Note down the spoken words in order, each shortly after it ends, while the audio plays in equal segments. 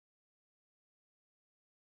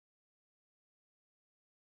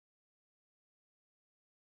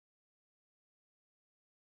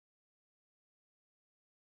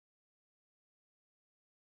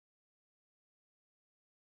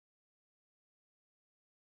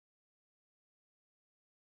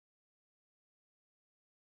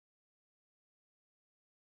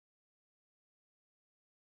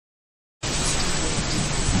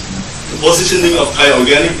positioning of Thai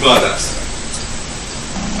organic products.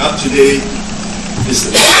 Up to date is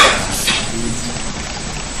the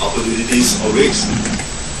opportunities or risks.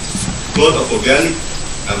 Growth of organic,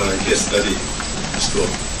 case study is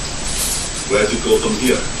growth. Where to go from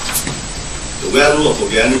here? The value of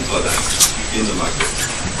organic products in the market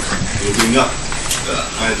will bring up the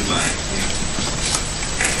high demand.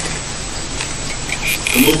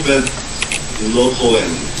 The movement in local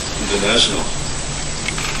and international.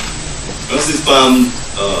 Rangsit Farm,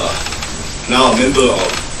 now a member of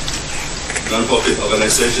non-profit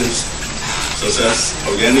organizations such as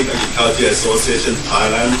Organic Agriculture Association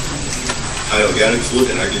Thailand, Thai Organic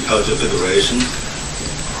Food and Agriculture Federation,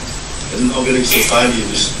 and Organic Society,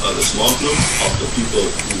 which are the small group of the people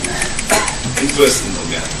who interest in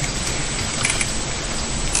organic.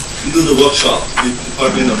 We do the workshop with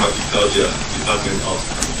Department of Agriculture, Department of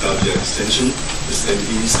Agriculture Extension,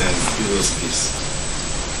 SMEs and universities.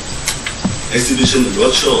 Exhibition and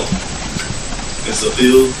roadshow as a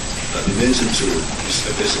field dimension to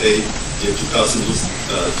FSA year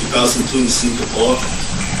 2002 in Singapore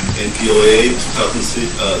and POA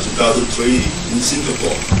 2003 in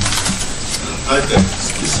Singapore. IPEC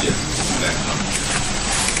this year in Bangkok.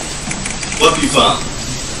 What we found: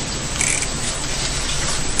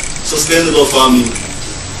 sustainable farming,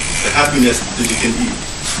 the happiness that you can eat,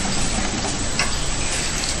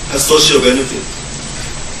 has social benefit.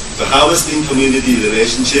 The harvesting community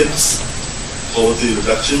relationships, poverty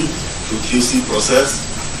reduction through QC process,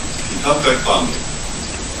 in contract farming,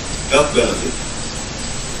 health benefit,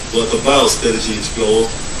 worthwhile strategy to grow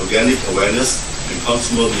organic awareness and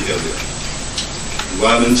consumer behavior,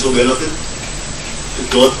 environmental benefit, the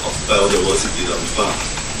growth of biodiversity that we found.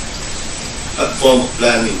 That form of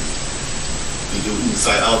planning we do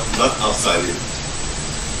inside out, not outside in.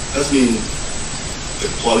 That means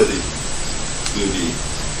the quality will be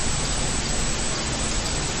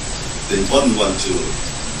the important one to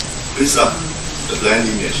raise up the brand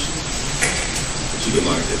image to the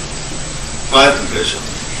market. Price impression.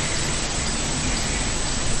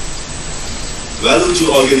 Value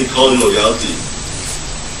to organic quality loyalty.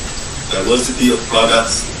 Diversity of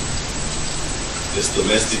products. This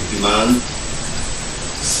domestic demand.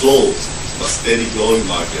 Slow but steady growing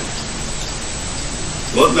market.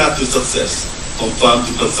 Roadmap to success. From farm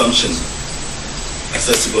to consumption.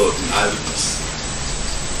 Accessible in items.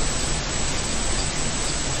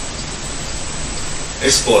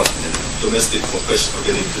 Export and domestic for fresh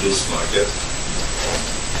organic produced market.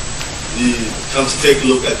 We come to take a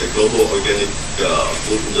look at the global organic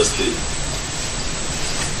food industry.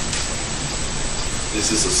 This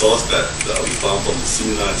is a source that we found from the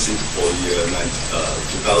seminar in Singapore year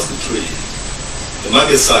 2003. The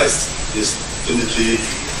market size is $23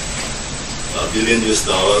 billion US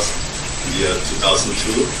dollars in the year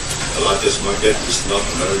 2002. The largest market is North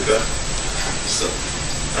America. So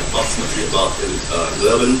approximately about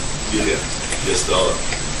 11 billion US dollar.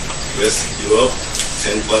 West Europe,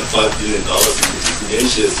 $10.5 billion. In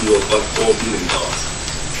Asia, $0.4 billion.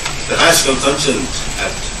 The highest consumption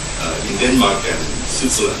in Denmark and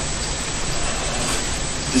Switzerland.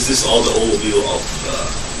 This is all the overview of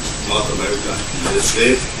North America. United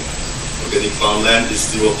States, organic farmland is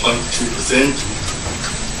 0.2%.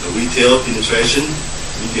 The retail penetration,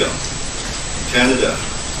 medium. Canada,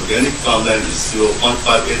 organic farmland is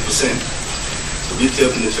 0.58%. The retail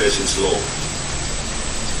penetration is low.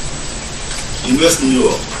 In Western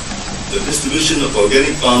Europe, the distribution of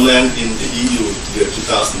organic farmland in the EU year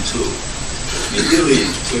 2002. In Italy,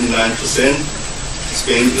 29%,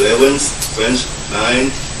 Spain 11%, French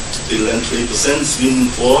 9%, Finland 3%, Sweden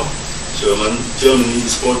 4%, Germany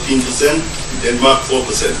is 14%, Denmark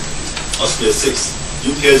 4%, Austria 6%.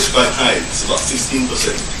 UK is quite high, it's about 16%.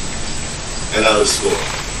 And I'll score.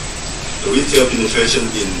 The retail penetration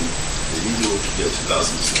in the EU year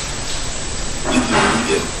 2002. Italy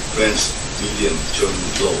medium, French medium,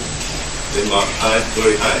 Germany low. Denmark high,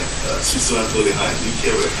 very high. Switzerland very high,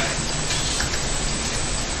 UK very high.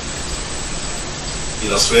 In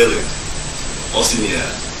Australia, Oceania,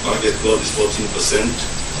 market growth is 14%.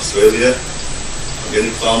 Australia,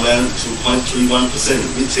 organic farmland 2.31%,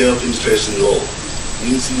 retail penetration low.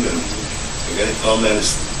 New Zealand, organic farmland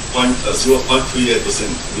is 0.38%,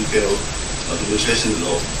 retail penetration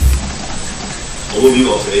low. Overview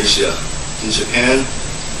of Asia. In Japan,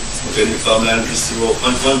 organic farmland is 0.1%,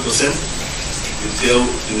 retail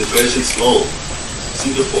penetration is low.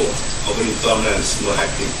 Singapore, organic farmland is more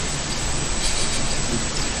active.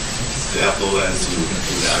 They have no land to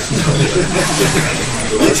react.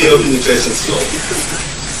 The retail penetration is low.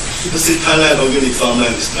 You see, Thailand organic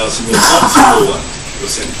farmland is now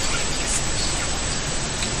 0.01%.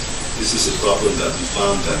 this is a problem that we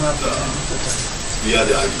found that we are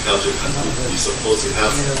the agriculture country. We're supposed to have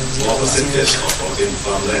more percentage of organic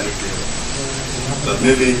farmland. But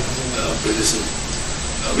maybe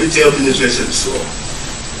retail penetration is low.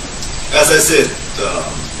 As I said,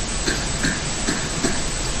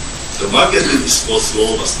 the market is for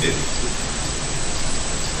slow but steady.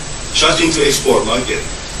 Charging to export market,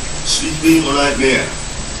 sweet green or nightmare.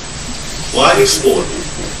 Why export?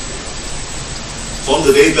 From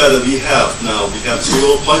the data that we have now, we have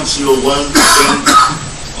 0.01%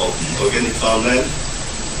 of organic farmland.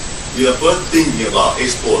 We are first thinking about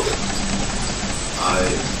export. I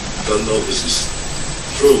don't know if this is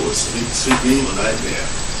true. It's sweet green or nightmare.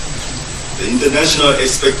 The international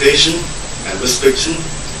expectation and restrict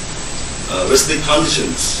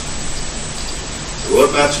conditions, the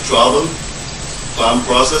roadmap to travel, farm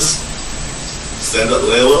process, standard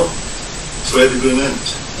level, trade agreement,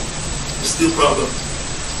 is still problem.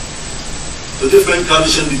 The different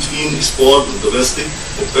condition between export and domestic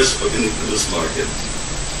or fresh organic produce market.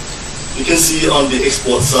 You can see on the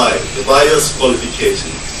export side, the buyer's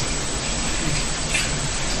qualification,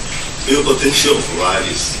 field potential of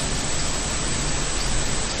varieties,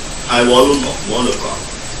 high volume of monocrop,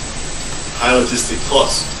 high logistic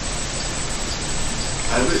cost,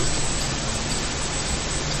 hybrid.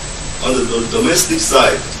 On the domestic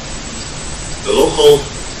side, the local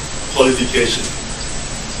qualification.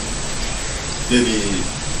 Maybe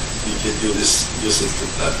we can do this using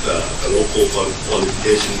that the local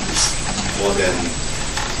qualification is more than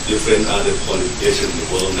different other qualifications in the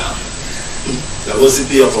world now.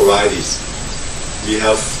 Diversity of varieties. We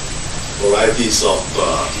have varieties of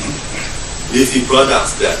leafy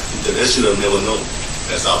products that international never know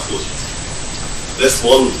as our food. Less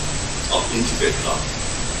volume of integrated crop.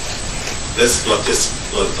 Less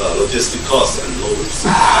logistic costs and low risk.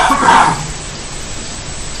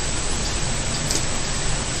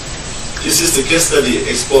 This is the case study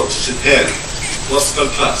export to Japan, classical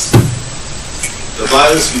class. The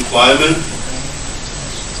buyer's requirement,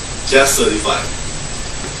 just certified.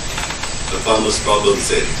 The farmer's problem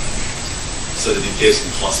said,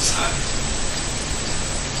 certification cost is high.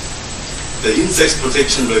 The insect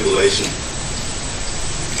protection regulation.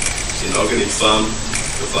 In organic farm,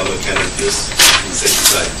 the farmer cannot use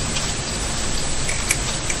insecticide.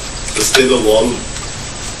 The stable volume.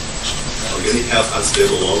 Organic have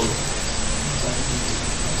unstable volume.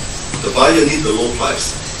 The buyer needs the low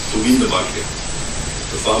price to win the market.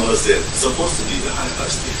 The farmer said, it's supposed to be the high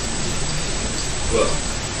price deal. Well,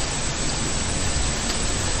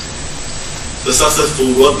 the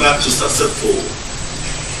successful roadmap to successful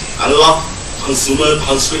unlock consumer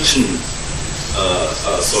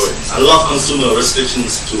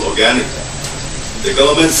restrictions to organic. The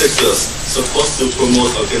government sector is supposed to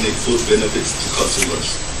promote organic food benefits to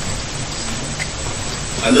consumers.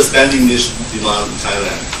 Understanding niche demand in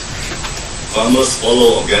Thailand. Farmers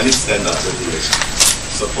follow organic standard regulation.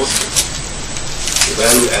 Supposed to. The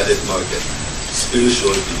value-added market,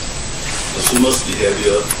 spirituality, consumers'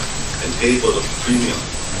 behavior, and pay for the premium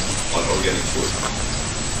on organic food.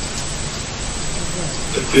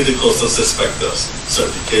 The critical success factors,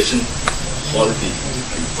 certification, quality,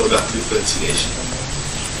 and product differentiation.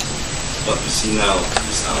 What we see now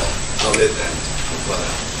is our outlet and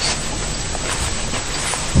product.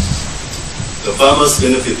 The farmers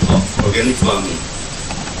benefit of organic farming,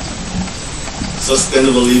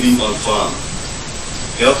 sustainable living on farm,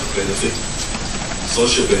 health benefit,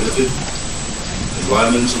 social benefit,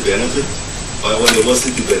 environmental benefit,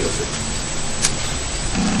 biodiversity benefit,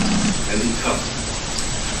 and income.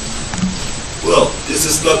 Well, this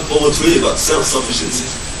is not poetry, but self-sufficiency.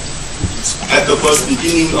 At the first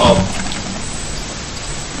beginning of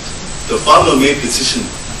the farmer made decision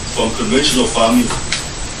from conventional farming,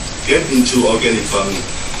 get into organic farming.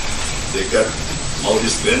 They got all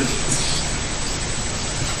these benefits.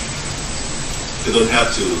 They don't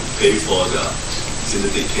have to pay for the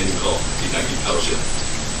synthetic chemical in agriculture.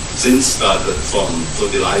 Since started from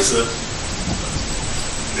fertilizer,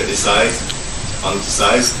 pesticide,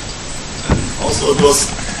 fungicides, and also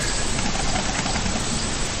those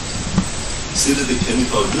synthetic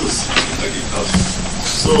chemical use in agriculture.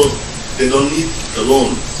 So they don't need the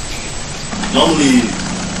loan. Normally,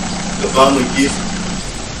 the farmer give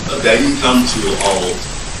their income to all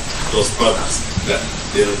those products that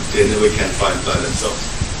they never can find by themselves.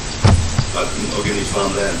 But in organic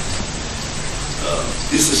farmland,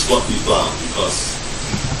 this is what we found because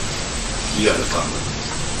we are the farmer.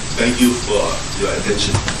 Thank you for your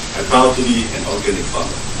attention. I'm proud to be an organic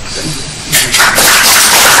farmer. Thank you.